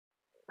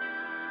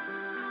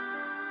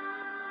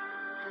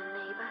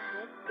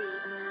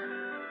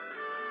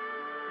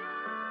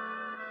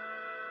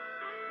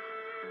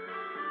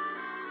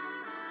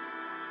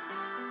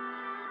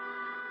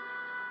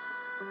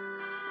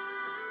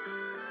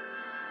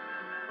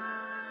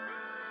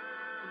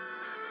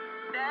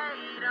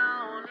They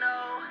don't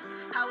know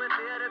how it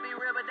feel to be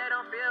real, but they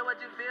don't feel what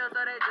you feel,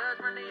 so they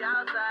judge from the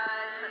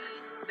outside.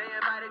 They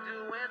invited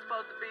you in,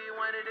 supposed to be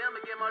one of them,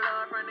 but get more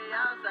love from the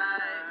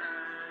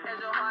outside. As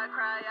your heart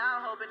cry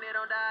out, hoping it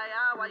don't die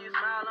out while you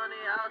smile on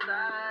the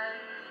outside.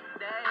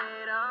 They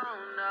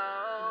don't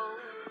know.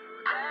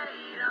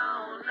 They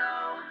don't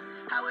know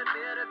how it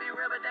feel to be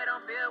real, but they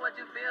don't feel what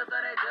you feel, so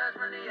they judge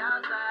from the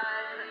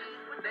outside.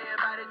 They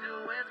invited you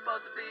in,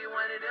 supposed to be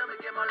one of them, but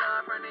get more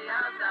love from the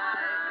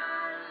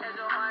outside. As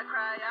your heart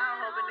cry out,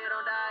 hoping it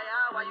don't die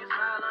out while you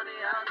smile on the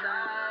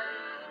outside.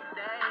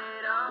 They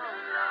don't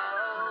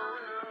know.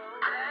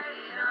 They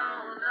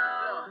don't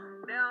know.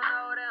 They don't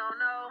know. They don't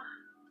know.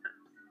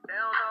 They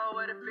don't know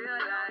what it feel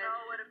like.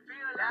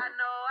 I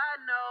know.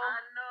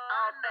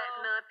 All facts,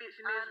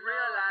 non-fiction is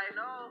real life.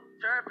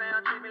 Church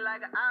fam treat me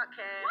like an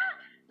outcast.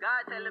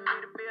 God telling me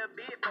to be a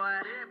big boy.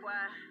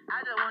 I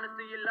just wanna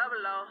see you love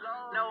low.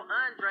 No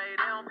Andre,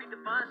 they don't beat the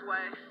fun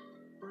sway.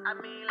 I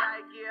mean,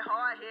 like, get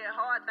hard, hit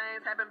hard,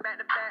 things happen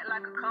back to back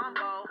like a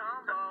combo.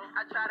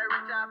 I try to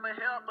reach out for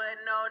help, but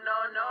no,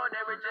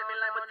 they reject me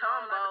like a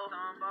Matumbo.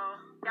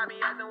 Got me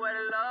asking where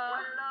the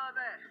love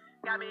at.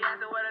 Got me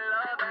asking where the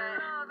love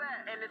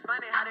at. And it's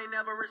funny how they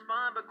never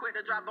respond, but quick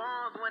to drop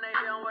bombs when they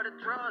hear where the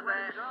drugs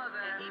at.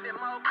 And even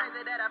more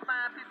crazy that I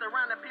find peace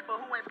around the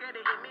people who ain't scared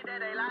to hit me, that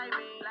they like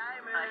me.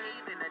 A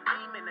heathen, a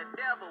demon, a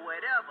devil,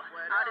 whatever.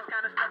 All this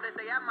kind of stuff they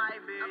say I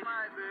might be.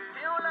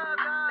 He don't love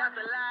God, that's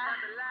a lie.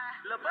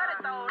 Lil' buddy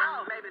throwed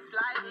off, maybe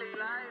slightly.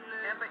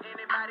 And for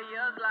anybody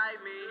else like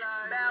me,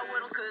 bad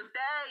with them cause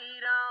they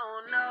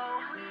don't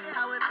know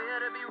how it feel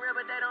to be real,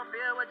 but they don't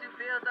feel what you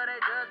feel, so they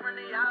judge from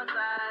the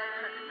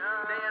outside.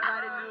 They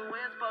invited you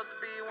in, supposed to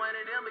be one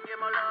of them, but get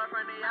more love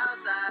from the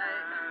outside.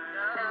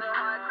 As your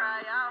heart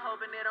cry out,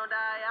 hoping it don't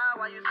die out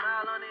while you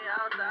smile on the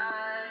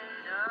outside.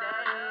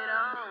 They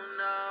don't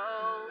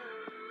know.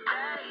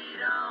 They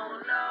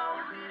don't know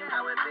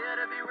how it feel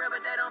to be real,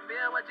 but they don't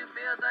feel what you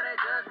feel, so they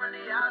judge from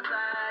the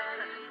outside.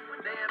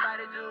 They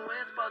invited you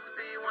in, supposed to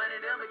be one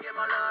of them, but get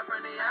more love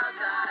from the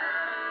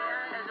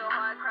outside. As your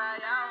heart cry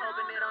out,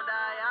 hoping it don't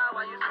die out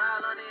while you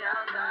smile on the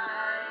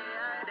outside.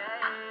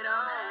 They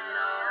don't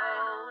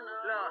know.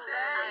 Look,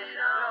 they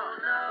don't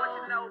know what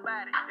you know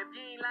about it. If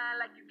you ain't lying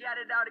like you got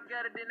it all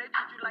together, then they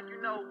treat you like you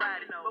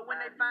nobody. But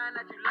when they find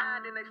out you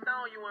lying, then they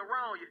stone you and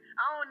wrong you.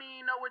 I don't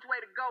even know which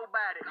way to go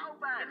about it.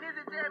 And is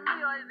it just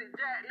me or is it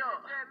Jack? Look,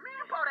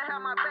 you supposed to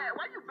have my back.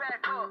 Why you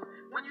back up?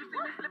 When you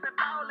see me slipping,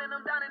 falling,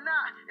 I'm down and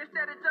out.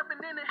 Instead of jumping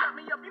in and help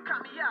me up, you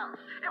cut me out.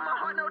 And my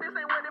heart know this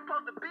ain't what it's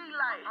supposed to be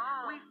like.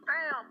 We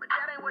found, but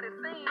that ain't what it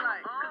seemed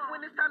like. Cause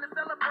when it's time to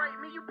celebrate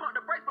me, you pump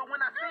the brakes. But when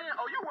I sin,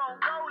 oh, you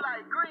won't go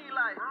like green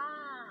light.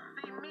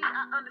 See me,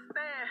 I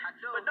understand.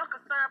 But don't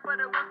concern for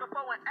the ones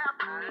before and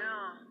after me.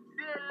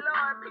 Dear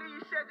Lord,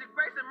 please shed your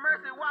grace and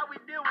mercy while we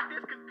deal with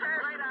this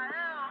catastrophe.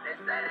 They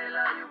say they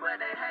love you,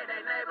 but they hate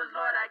their neighbors.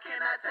 Lord, I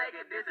cannot take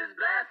it. This is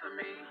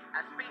blasphemy.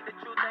 I speak the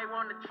truth, they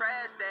want to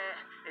trash that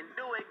and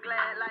do it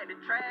glad like the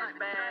trash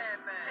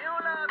bag. He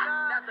don't love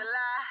God, that's a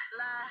lie.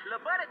 Lil'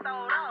 buddy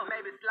throwed off,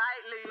 maybe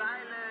slightly.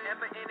 And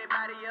for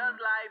anybody else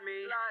like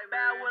me,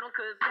 bad with them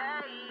cause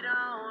they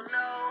don't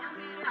know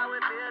how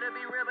it feel to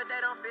be real, but they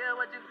don't feel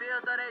what you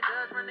feel, so they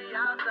judge from the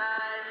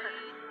outside.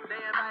 They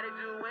invited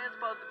you in,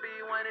 supposed to be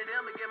one of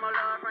them, but get more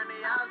love from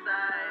the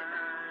outside.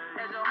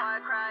 As your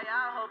heart cry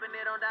out, hoping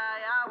it don't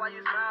die out while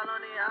you smile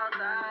on the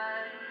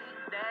outside.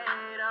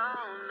 They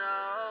don't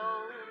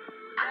know.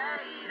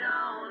 They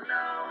don't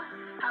know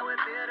how it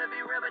feel to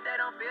be real, but they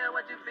don't feel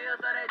what you feel,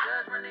 so they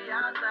judge from the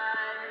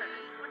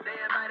outside. They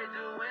invited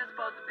you in,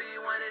 supposed to be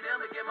one of them,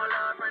 but get more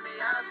love from the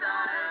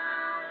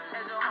outside.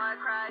 As your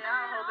heart cry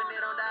out, hoping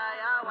it don't die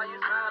out while you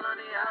smile on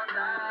the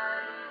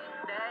outside.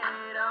 They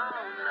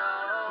don't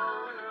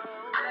know.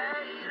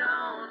 They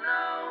don't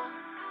know.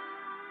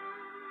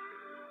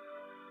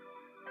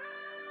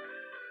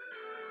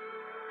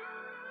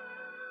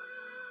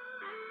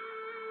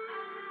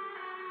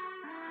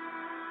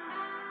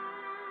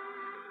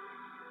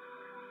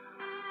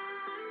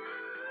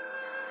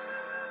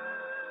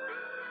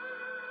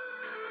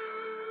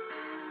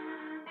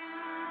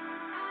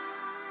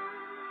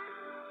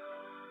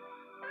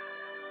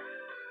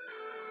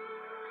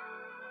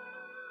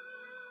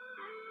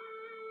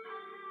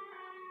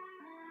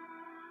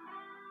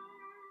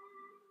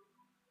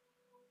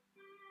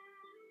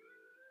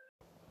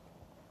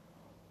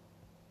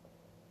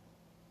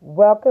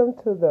 Welcome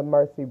to the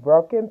Mercy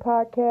Broken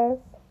podcast.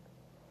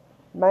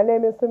 My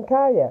name is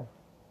Simkaya.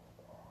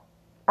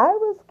 I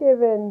was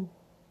given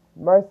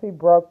Mercy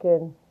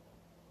Broken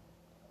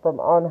from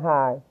on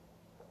high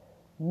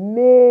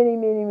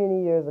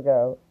many years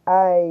ago.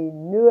 I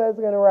knew I was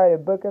going to write a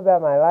book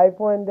about my life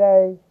one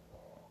day,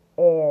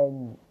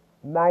 and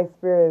my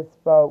spirit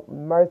spoke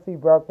Mercy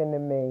Broken to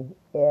me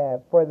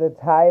for the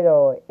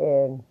title,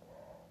 and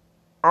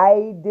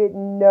I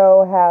didn't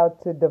know how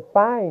to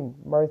define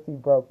Mercy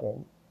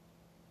Broken.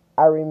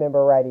 I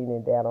remember writing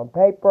it down on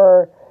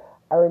paper.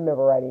 I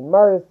remember writing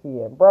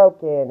mercy and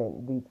broken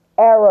and these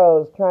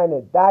arrows trying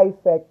to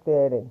dissect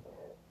it and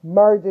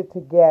merge it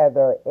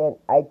together, and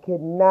I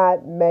could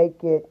not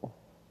make it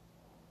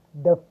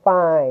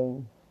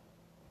define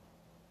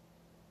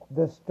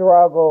the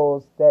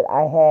struggles that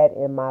I had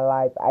in my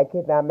life. I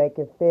could not make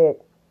it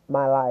fit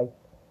my life.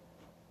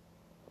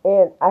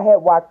 And I had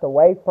walked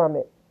away from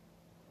it.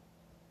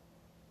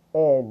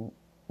 And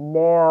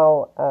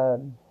now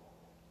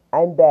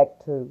I'm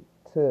back to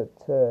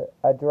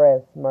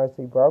address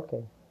Mercy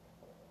Broken.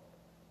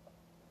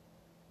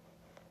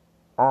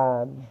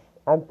 I'm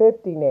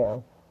 50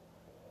 now.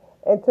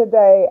 And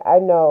today I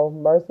know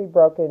Mercy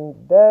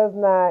Broken does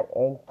not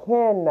and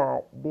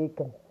cannot be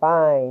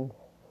confined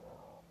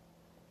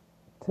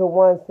to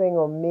one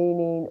single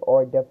meaning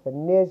or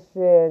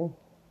definition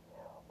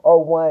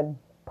or one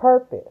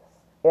purpose.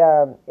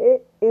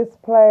 It is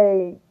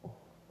played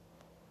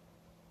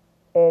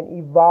and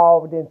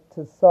evolved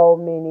into so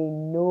many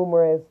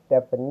numerous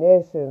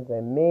definitions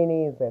and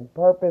meanings and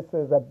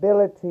purposes,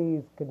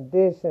 abilities,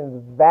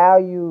 conditions,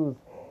 values.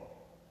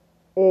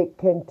 It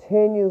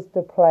continues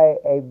to play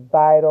a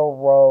vital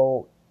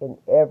role in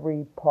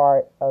every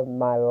part of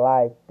my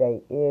life,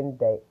 day in,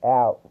 day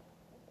out.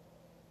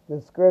 The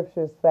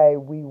scriptures say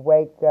we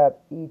wake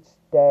up each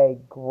day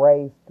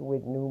graced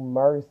with new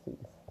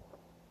mercies.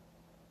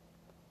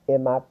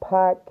 In my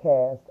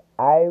podcast,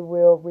 I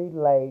will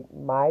relate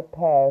my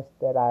past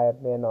that I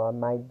have been on,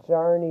 my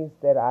journeys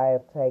that I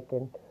have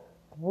taken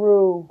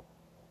through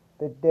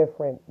the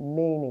different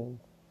meanings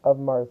of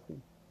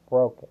mercy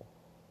broken.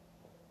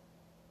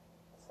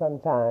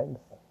 Sometimes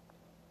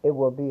it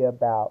will be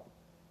about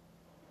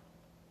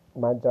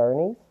my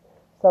journeys.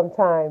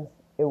 Sometimes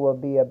it will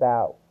be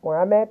about where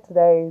I'm at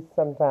today.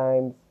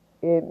 Sometimes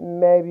it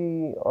may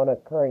be on a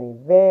current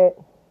event.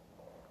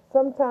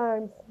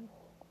 Sometimes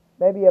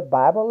maybe a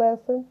Bible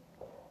lesson,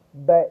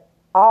 but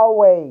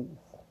always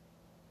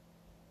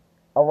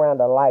around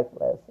a life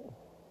lesson.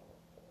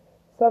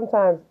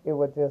 Sometimes it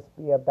will just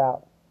be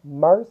about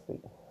mercy.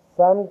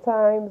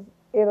 Sometimes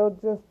it'll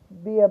just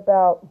be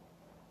about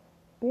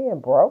being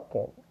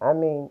broken. I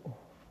mean,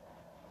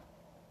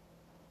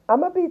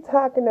 I'm going to be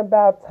talking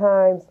about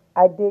times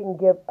I didn't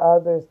give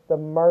others the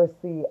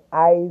mercy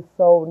I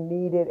so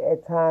needed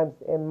at times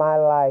in my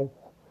life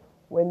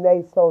when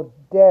they so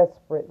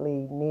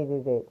desperately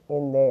needed it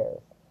in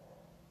theirs.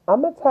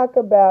 I'm going to talk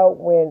about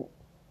when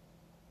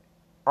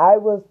I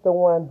was the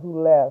one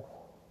who left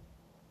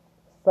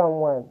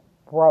someone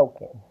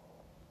broken.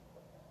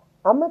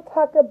 I'm going to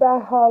talk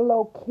about how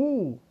low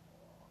key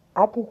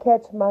I can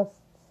catch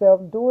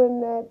myself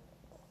doing that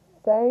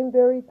same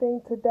very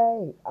thing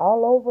today,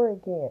 all over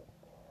again.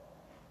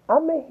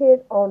 I'm going to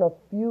hit on a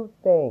few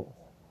things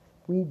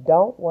we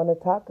don't want to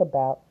talk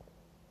about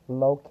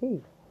low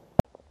key.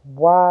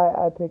 Why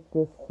I picked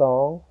this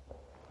song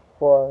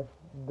for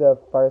the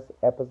first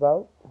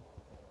episode?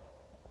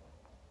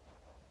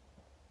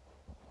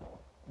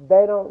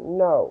 They don't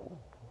know.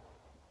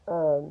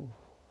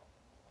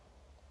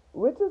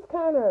 Which is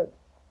kind of,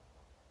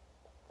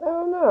 I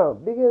don't know,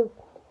 because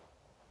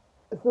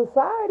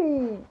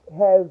society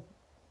has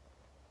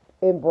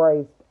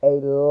embraced a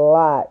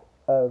lot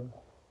of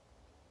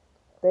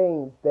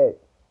things that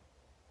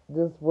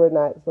just were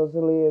not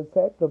socially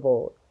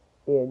acceptable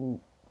in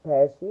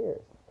past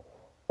years.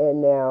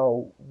 And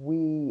now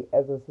we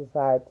as a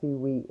society,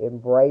 we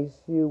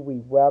embrace you, we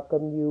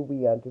welcome you,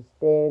 we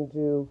understand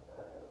you,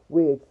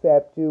 we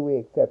accept you, we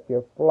accept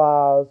your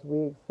flaws,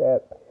 we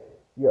accept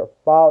your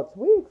faults,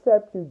 we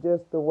accept you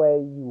just the way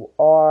you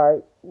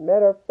are.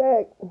 Matter of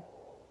fact,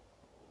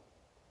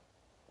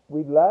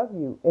 we love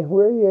you and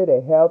we're here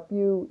to help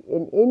you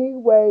in any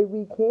way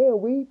we can.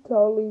 We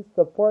totally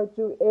support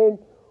you and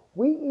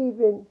we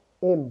even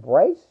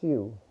embrace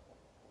you.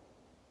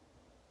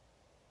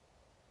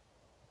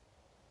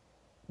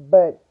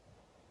 But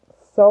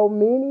so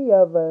many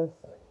of us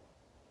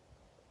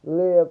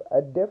live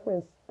a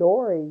different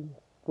story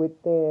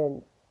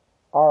within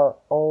our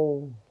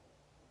own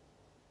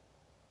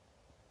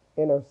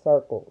inner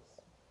circles,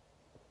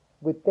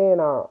 within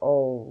our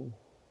own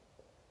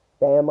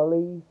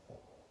families,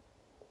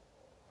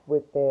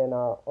 within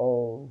our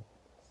own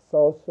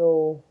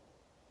social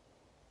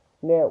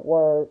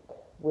network,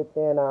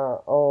 within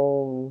our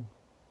own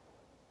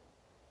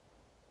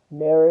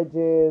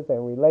marriages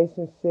and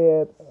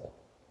relationships,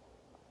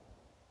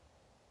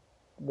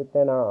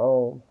 within our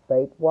own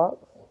faith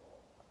walks.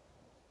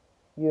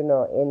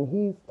 And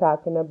he's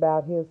talking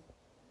about his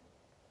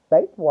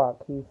faith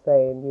walk. He's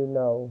saying,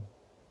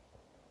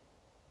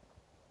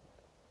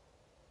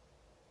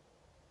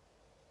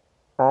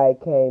 I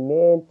came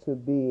in to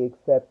be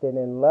accepted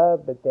and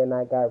loved, but then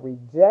I got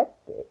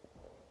rejected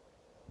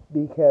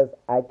because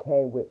I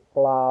came with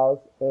flaws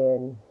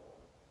and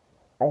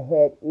I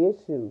had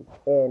issues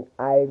and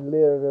I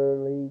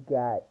literally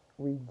got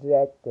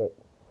rejected.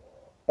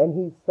 And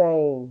he's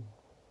saying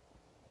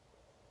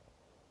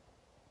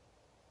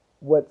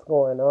what's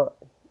going on.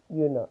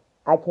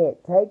 I can't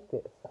take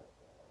this.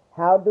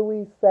 How do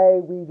we say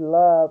we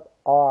love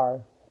our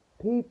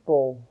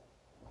people,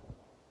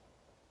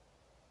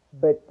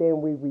 but then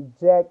we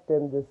reject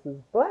them? This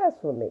is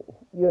blasphemy,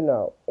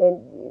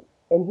 And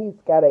and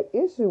he's got an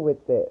issue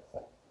with this.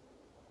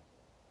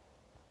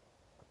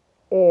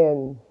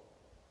 And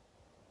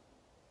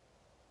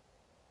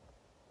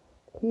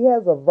he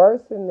has a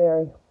verse in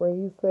there where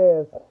he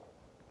says,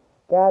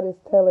 God is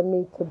telling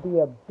me to be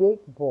a big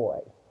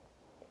boy.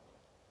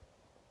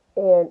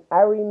 And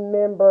I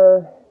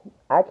remember,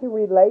 I can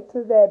relate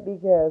to that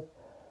because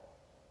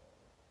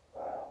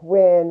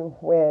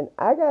when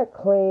I got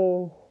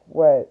clean,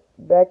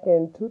 back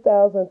in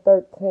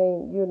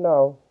 2013,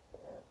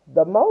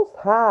 the Most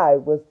High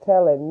was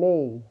telling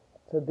me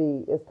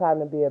it's time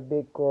to be a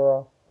big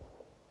girl.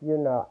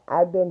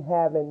 I've been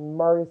having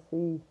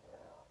mercy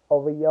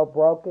over your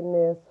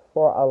brokenness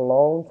for a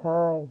long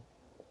time,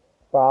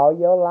 for all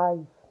your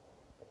life.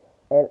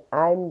 And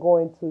I'm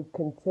going to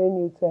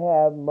continue to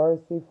have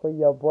mercy for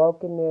your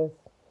brokenness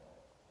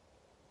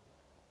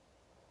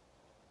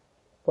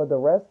for the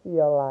rest of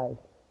your life.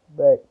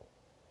 But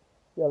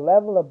your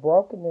level of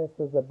brokenness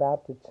is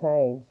about to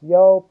change.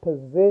 Your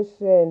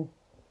position,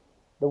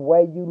 the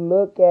way you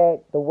look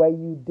at, the way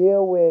you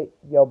deal with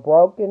your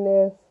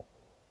brokenness,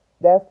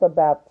 that's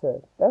about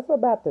to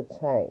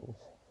change.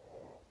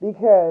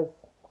 Because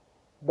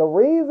the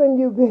reason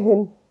you've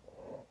been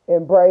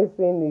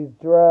embracing these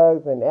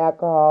drugs and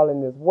alcohol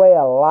and this way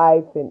of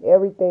life and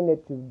everything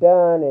that you've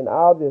done and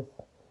all this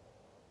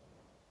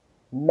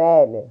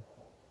madness,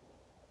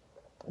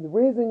 the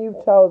reason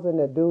you've chosen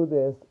to do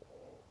this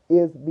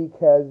is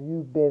because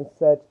you've been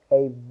such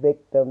a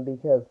victim,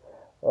 because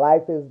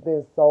life has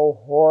been so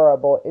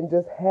horrible. And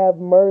just have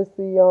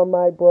mercy on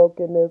my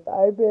brokenness.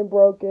 I've been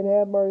broken.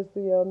 Have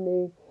mercy on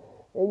me.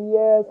 And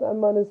yes,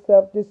 I'm on a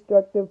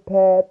self-destructive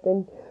path.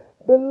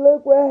 But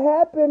look what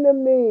happened to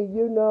me,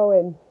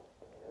 and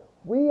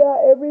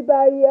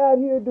everybody out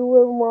here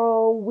doing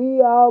wrong.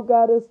 We all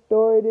got a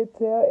story to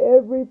tell.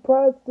 Every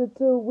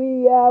prostitute,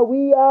 we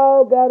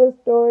all got a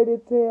story to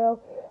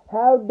tell.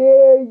 How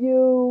dare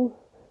you?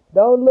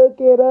 Don't look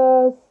at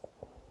us.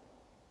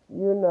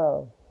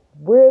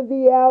 We're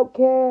the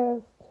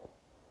outcast.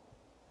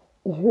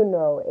 And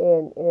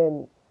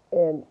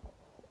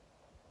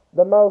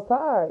the Most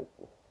High,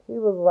 he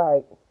was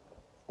like,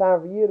 it's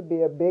time for you to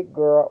be a big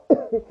girl.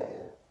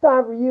 It's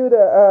time for you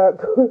to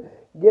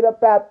get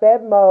up out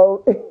that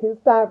mode.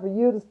 It's time for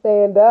you to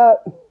stand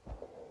up.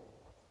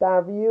 It's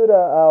time for you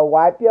to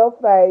wipe your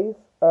face.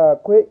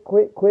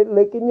 Quit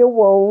licking your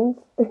wounds.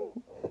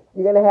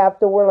 You're going to have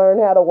to learn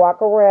how to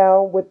walk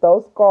around with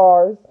those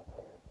scars.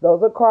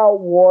 Those are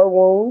called war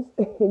wounds.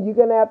 And you're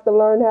going to have to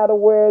learn how to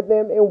wear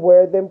them and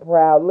wear them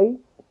proudly.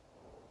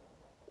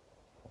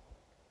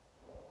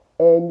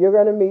 And you're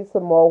going to meet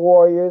some more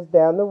warriors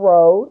down the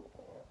road.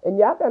 And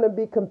y'all going to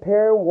be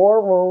comparing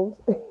war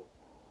wounds.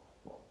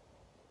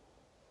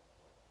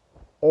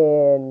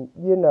 And,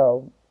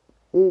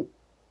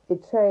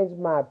 it changed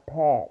my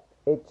path.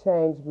 It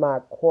changed my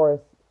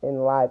course in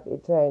life.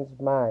 It changed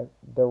my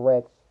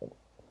direction.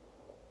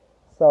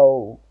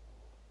 So,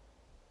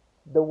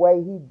 the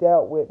way he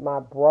dealt with my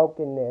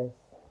brokenness,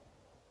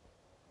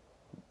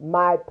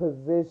 my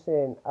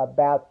position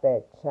about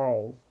that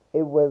changed.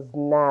 It was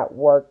not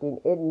working.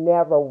 It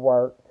never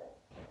worked.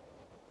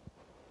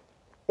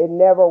 It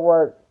never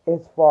worked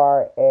as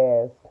far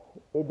as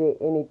it did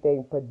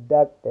anything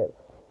productive.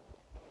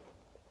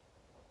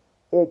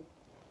 It's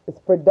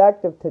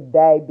productive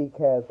today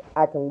because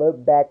I can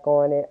look back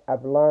on it.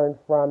 I've learned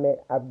from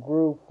it. I've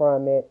grew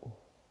from it.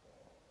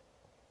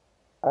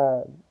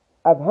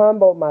 I've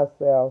humbled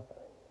myself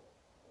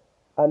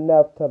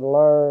enough to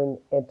learn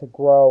and to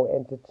grow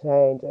and to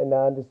change and to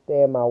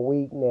understand my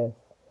weakness.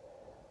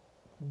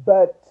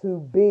 But to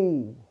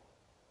be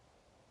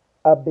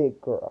a big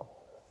girl.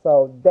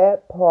 So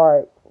that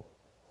part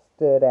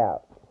stood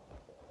out.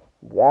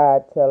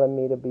 God telling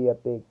me to be a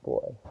big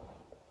boy.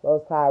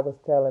 Most High was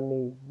telling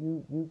me,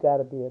 you got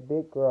to be a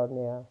big girl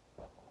now.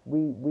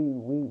 We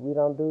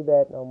don't do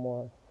that no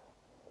more.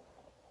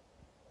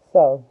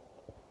 So,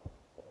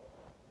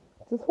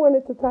 just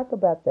wanted to talk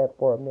about that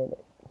for a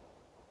minute.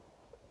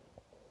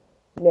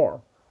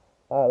 Now,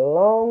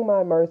 along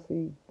my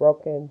mercy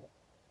broken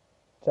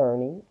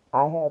journey,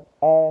 I have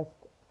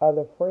asked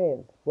other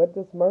friends, what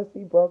does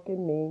mercy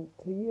broken mean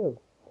to you?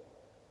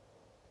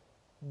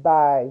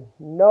 By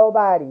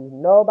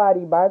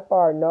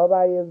far,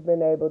 nobody has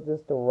been able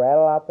just to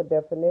rattle off a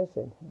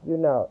definition,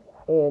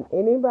 And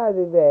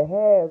anybody that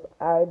has,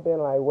 I've been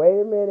like, wait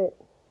a minute,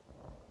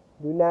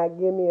 do not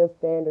give me a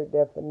standard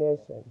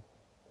definition.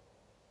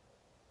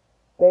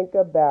 Think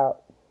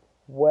about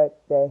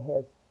what that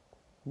has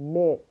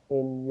meant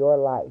in your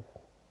life.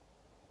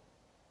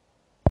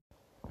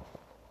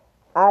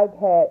 I've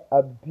had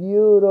a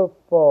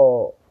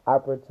beautiful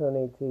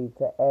opportunity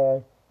to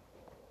ask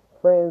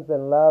friends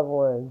and loved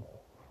ones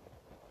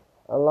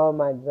along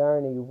my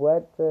journey,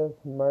 what does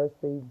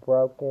mercy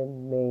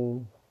broken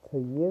mean to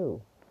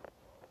you?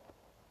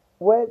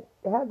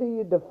 How do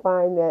you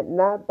define that?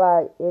 Not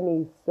by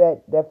any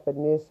set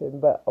definition,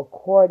 but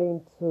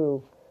according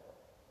to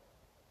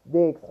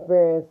the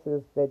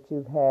experiences that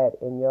you've had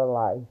in your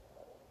life.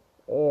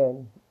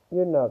 And,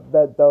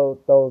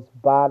 those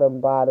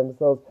bottoms,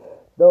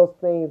 those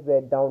things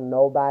that don't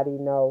nobody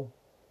know,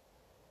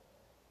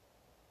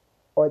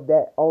 or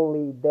that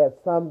only that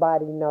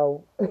somebody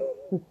know.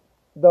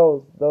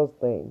 Those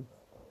things.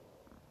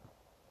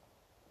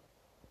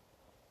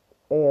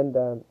 And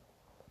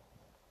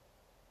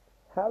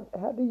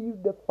how do you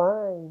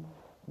define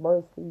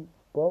mercy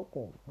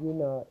broken?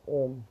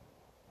 And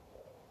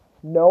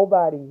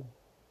nobody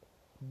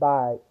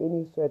by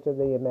any stretch of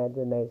the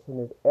imagination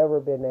has ever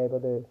been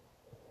able to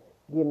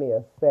give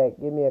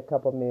me a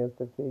couple minutes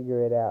to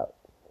figure it out.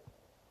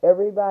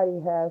 Everybody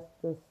has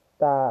to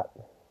stop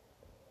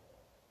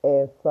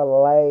and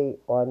slay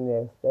on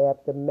this. They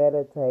have to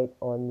meditate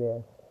on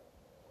this.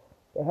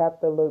 They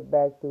have to look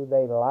back through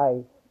their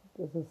life.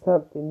 This is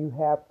something you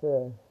have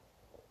to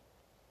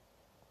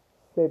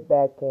sit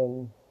back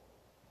and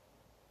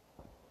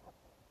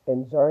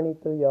journey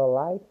through your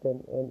life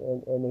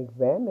and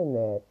examine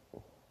that.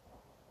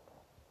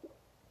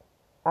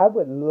 I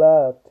would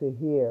love to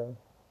hear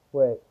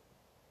what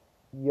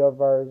your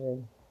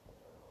version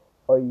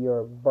or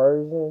your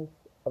versions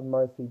of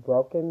mercy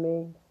broken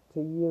means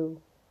to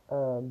you.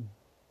 Um,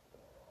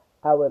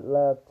 I would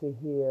love to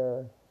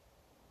hear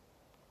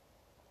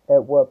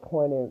at what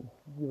point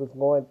you was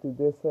going through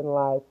this in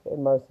life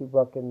and mercy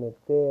broken meant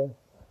this.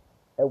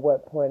 At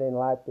what point in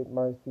life did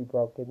mercy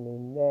broken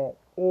mean that?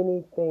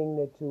 Anything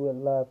that you would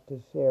love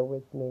to share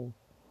with me.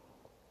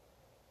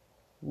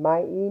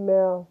 My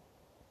email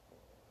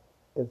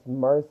is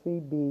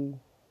mercybetome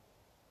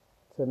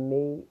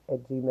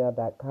at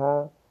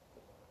gmail.com.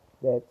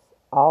 That's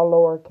all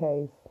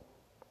lowercase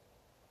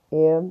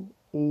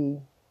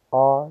MERCY,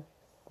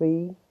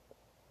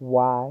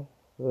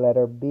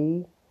 letter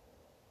B,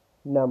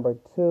 number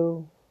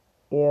 2,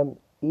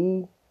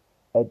 ME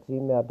at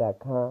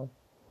gmail.com.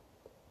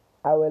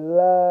 I would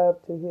love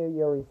to hear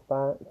your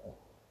response.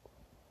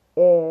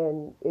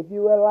 And if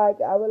you would like,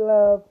 I would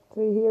love to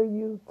hear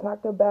you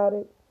talk about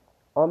it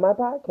on my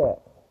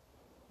podcast.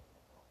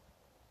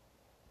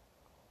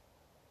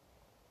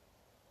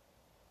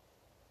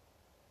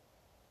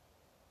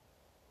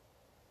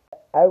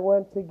 I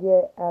want to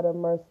get out of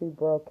mercy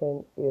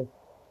broken is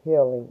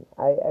healing.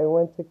 I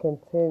want to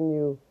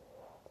continue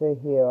to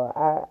heal.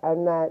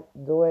 I'm not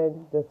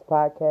doing this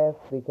podcast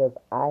because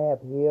I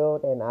have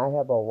healed and I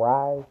have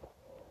arrived.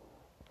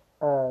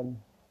 Um,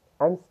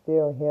 I'm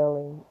still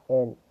healing,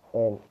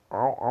 and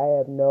I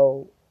have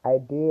no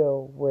idea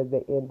where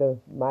the end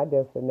of my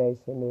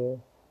destination is.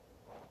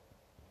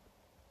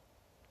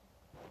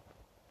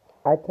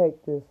 I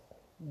take this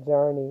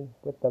journey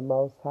with the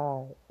Most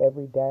High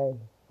every day,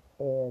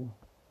 and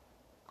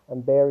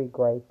I'm very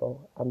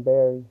grateful. I'm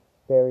very,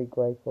 very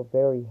grateful,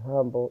 very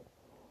humbled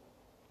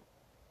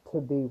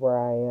to be where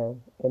I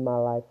am in my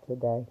life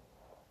today.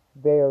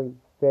 Very,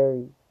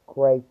 very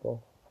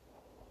grateful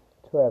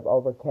to have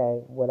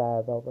overcame what I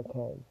have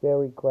overcame.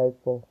 Very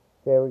grateful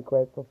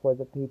for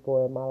the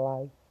people in my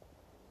life.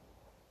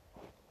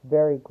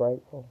 Very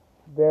grateful,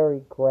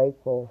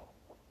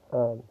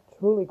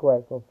 truly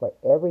grateful for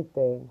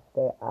everything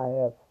that I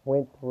have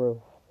went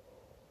through,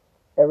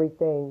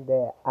 everything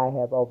that I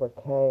have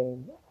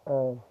overcame.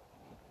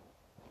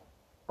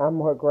 I'm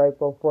more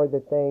grateful for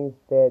the things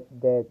that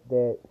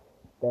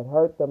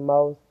hurt the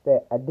most,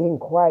 that I didn't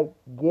quite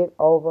get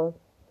over.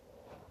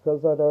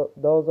 Those are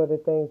the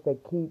things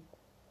that keep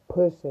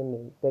pushing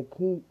me, that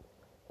keep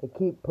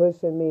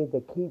pushing me,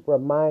 that keep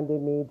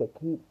reminding me, that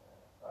keep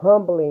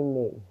humbling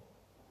me,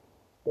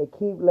 that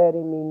keep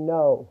letting me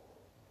know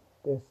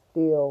there's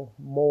still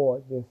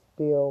more, there's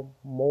still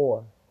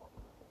more.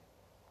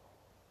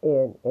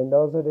 And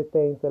those are the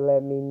things that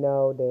let me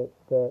know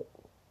that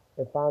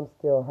if I'm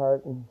still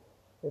hurting,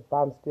 if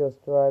I'm still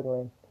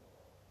struggling,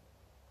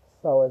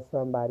 so is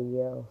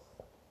somebody else.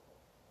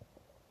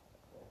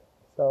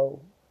 So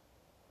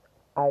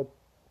I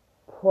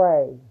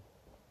pray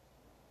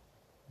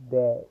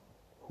that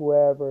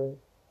whoever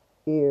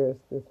ears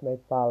this may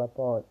fall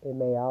upon, it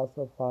may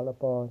also fall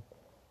upon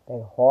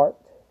their heart,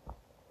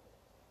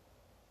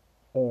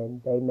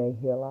 and they may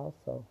heal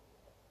also.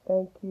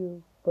 Thank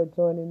you for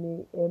joining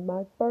me in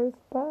my first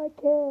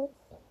podcast.